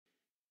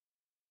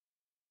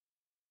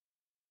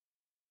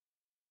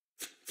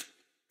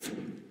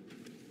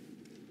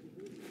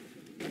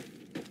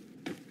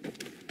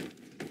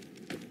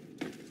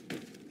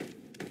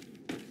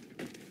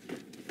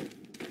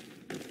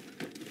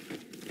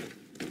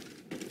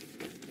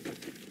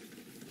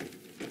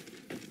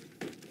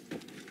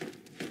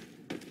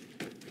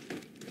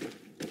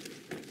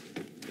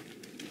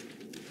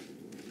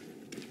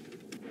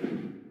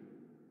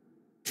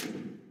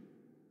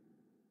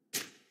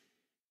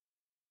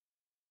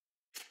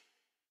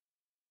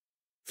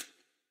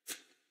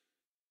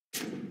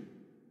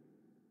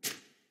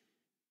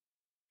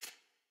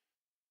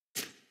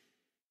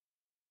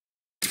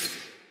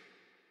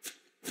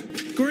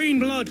green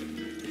blood.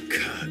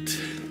 Kurt.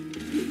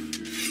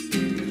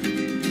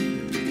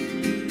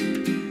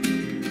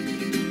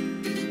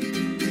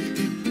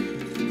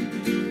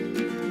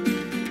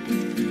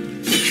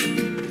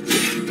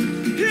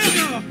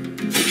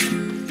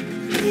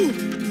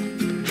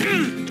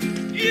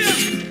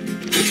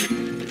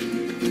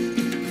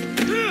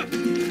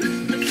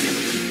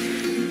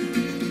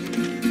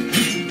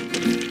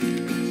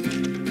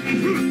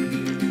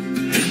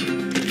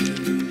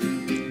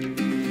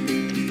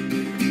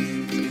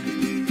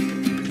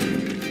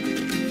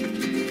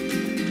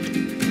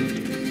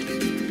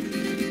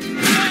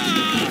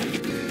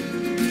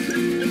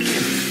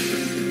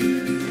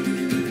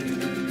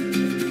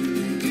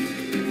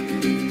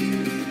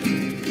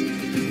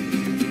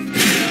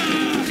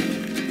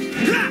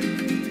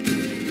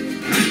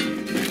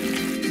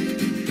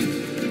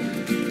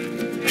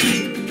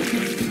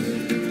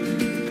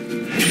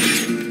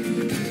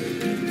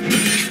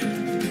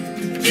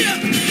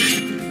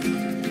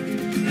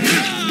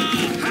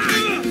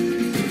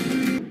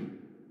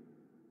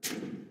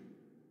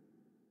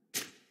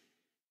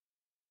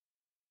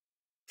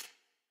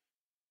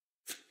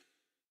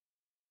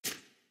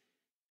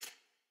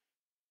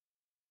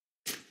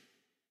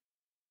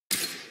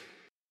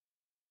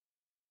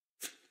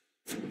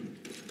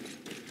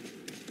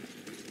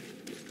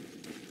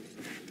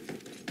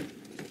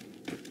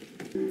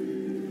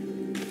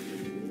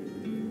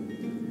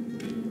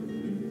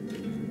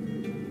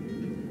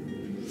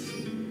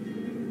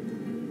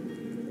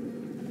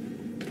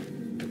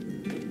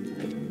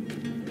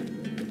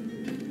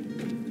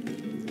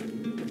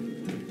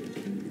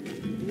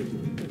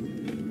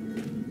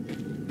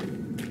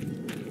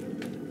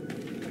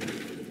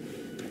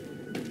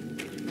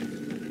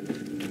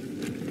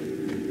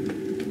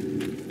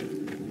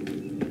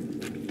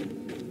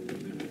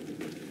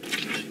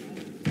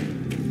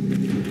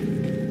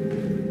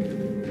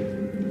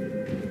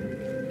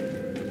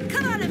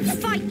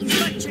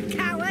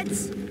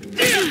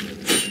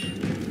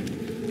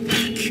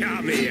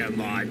 Come here,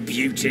 my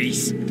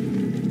beauties. Come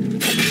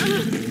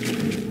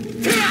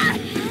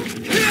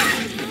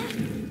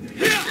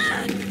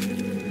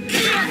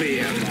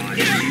here, my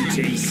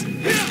beauties.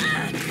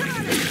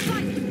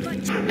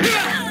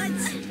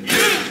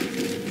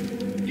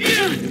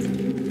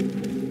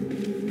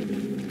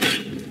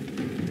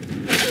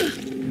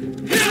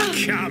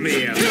 Come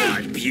here,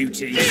 my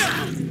beauties.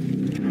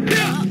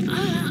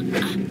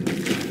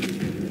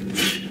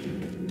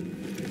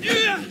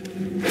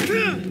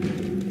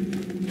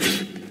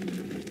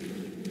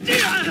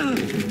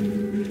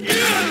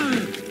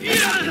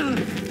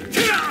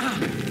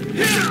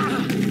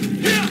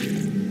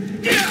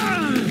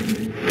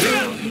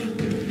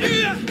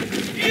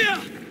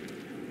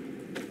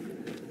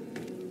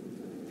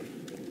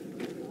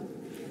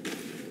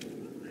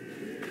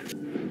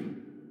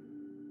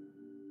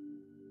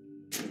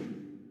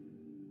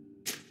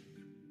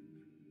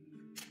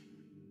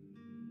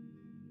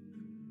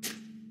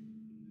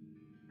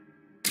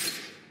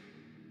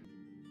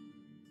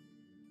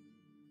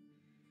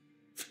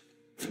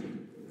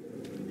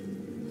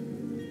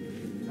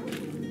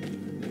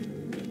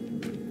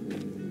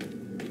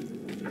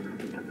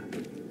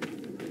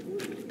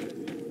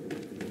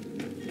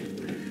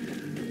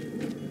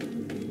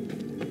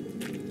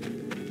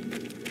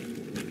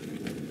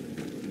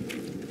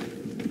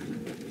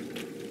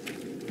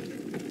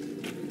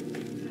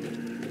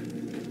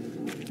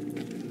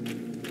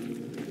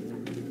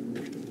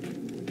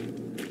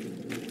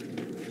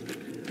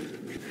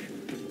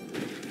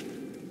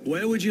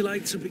 Where would you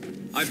like to be?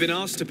 I've been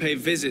asked to pay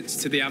visits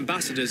to the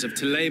ambassadors of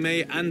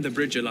Ptolemy and the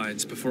Bridge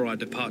Alliance before our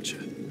departure.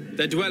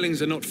 Their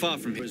dwellings are not far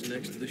from here. Who's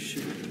next to the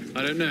ship?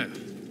 I don't know,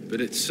 but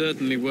it's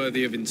certainly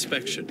worthy of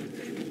inspection.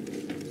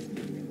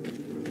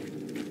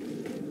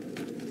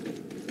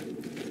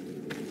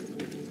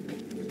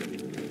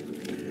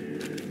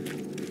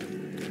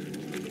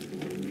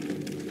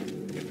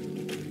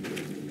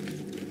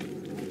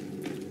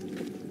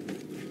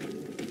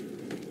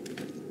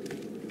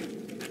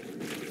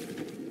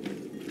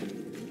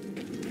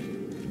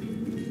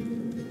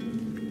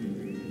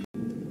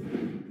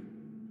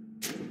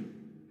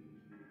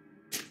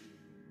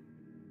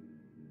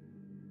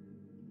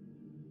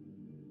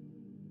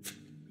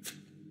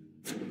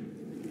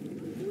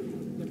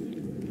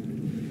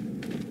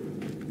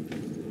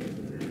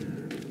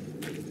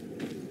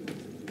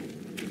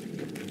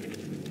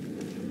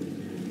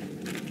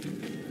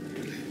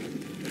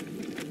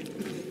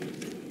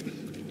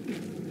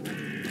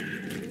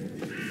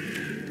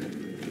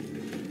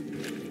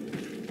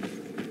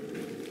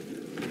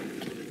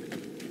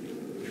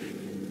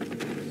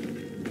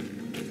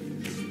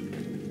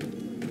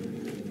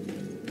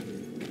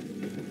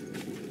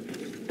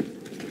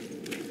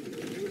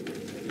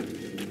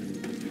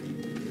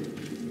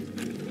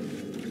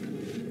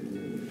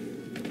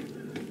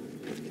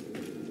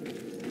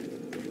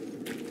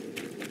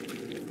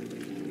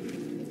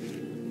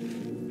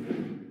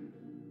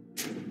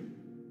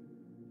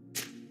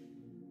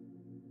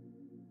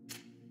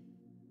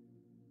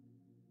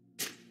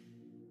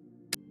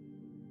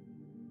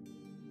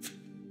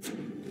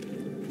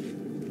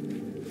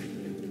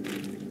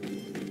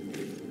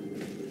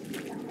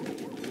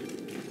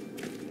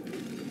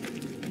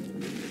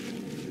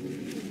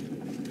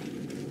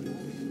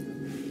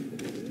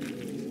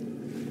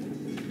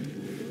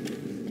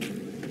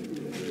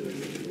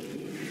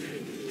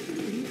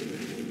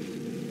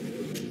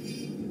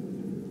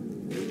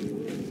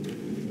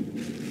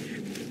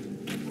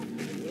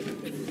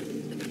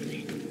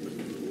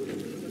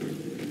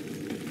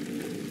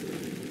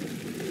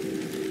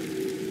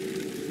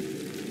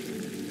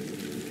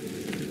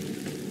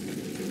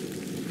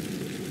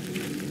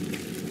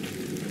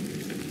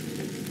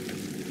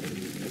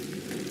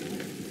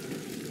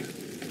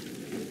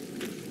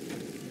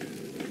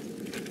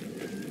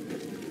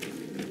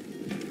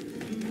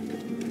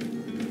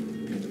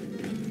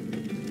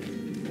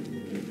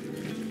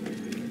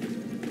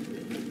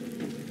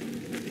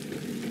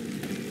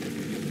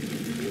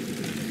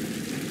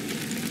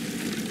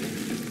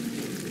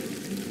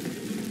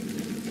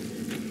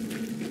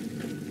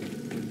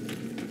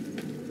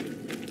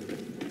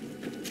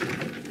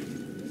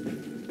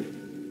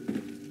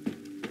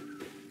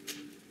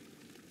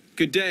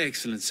 Good day,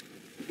 Excellency.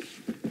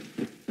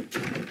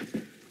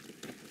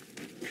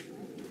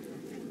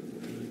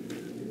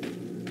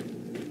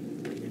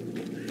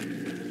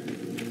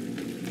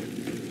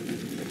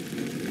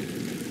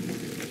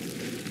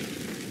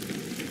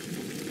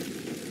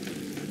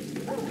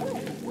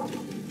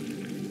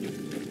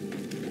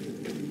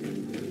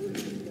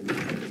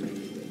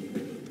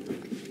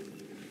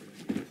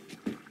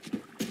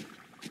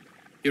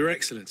 Your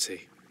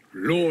Excellency.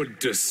 Lord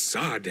de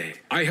Sade,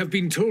 I have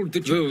been told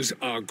that those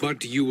are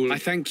but you will... I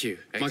thank you.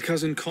 My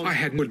cousin Con... I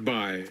had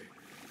goodbye.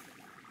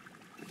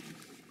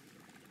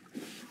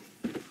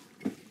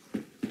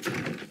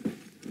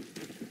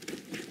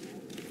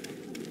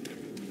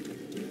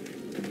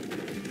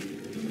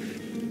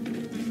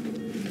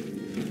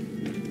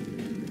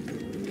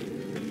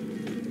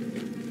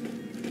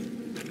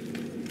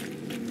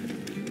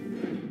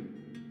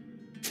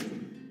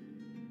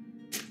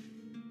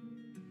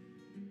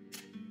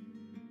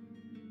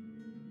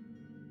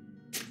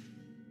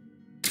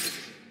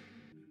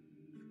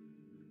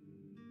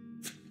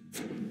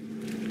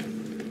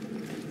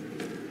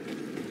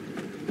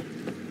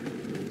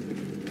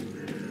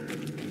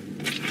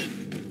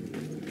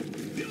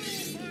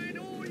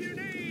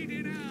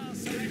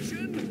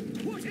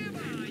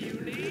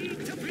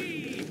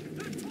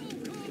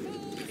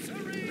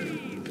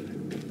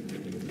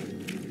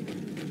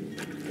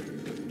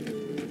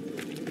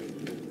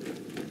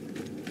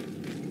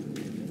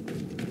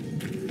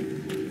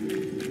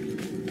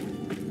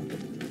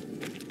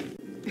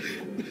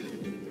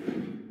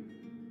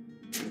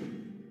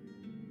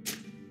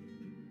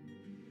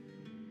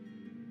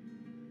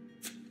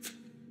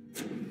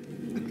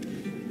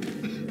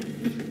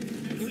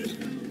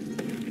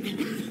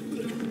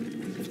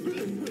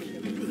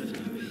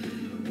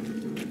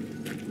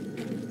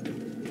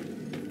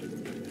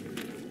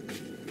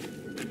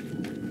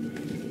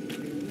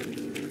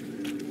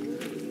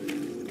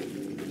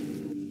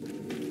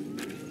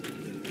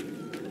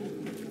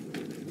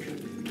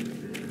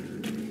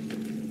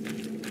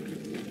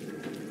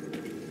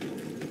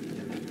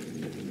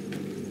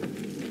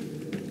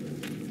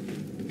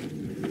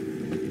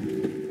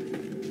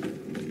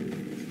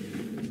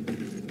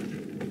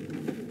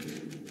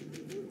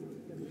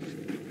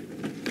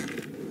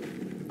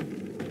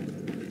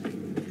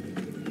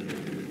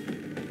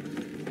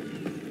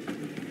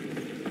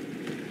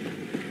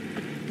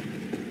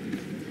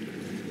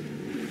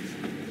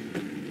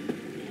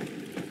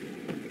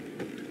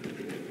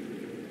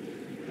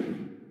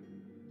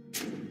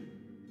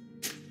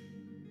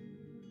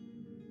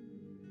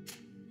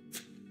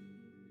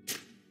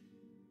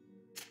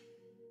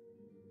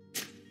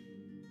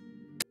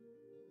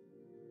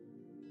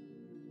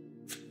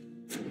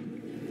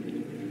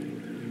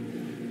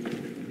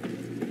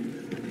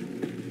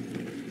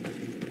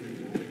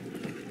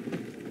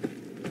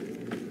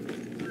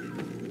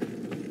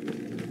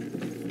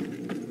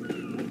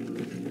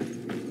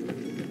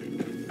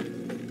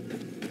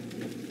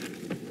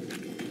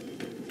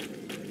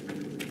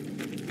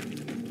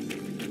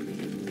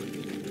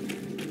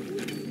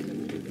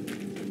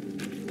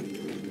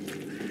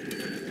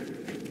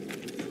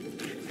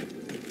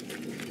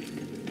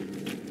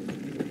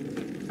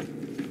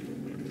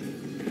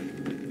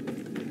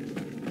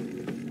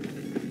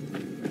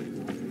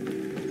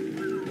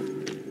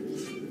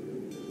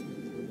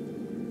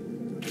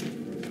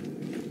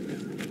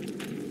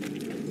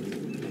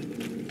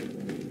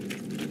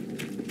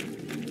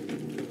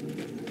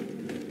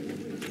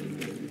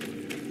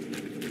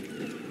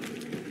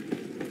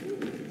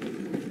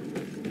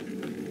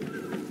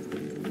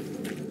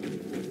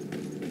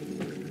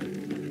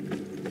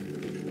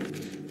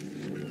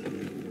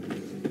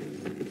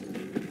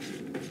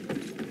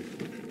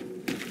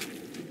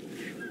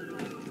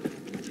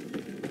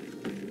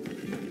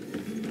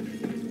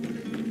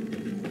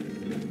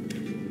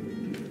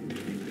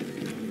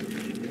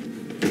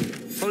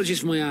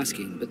 Apologies for my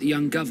asking, but the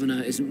young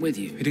governor isn't with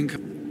you. He didn't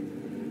come...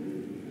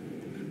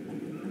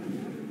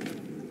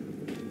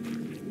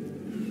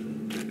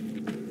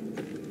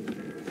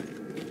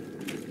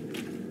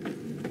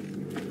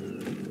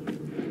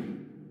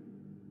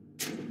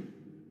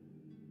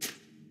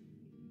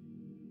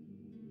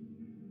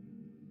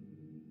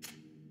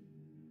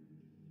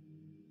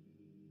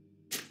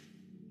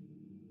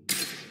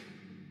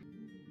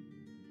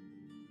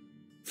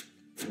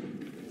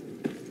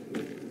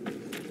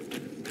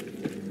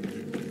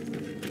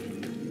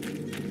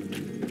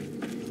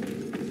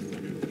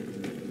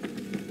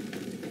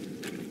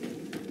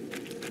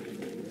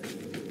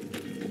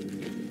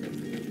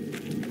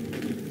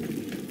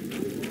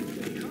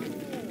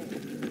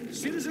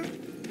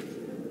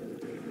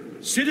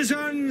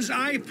 Citizens,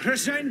 I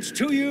present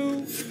to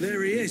you...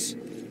 There he is.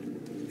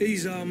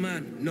 He's our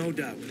man, no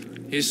doubt.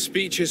 His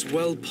speech is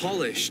well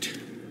polished.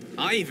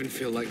 I even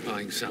feel like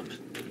buying some.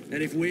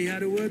 And if we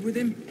had a word with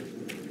him,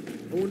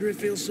 I wonder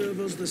if he'll serve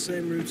us the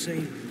same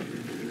routine.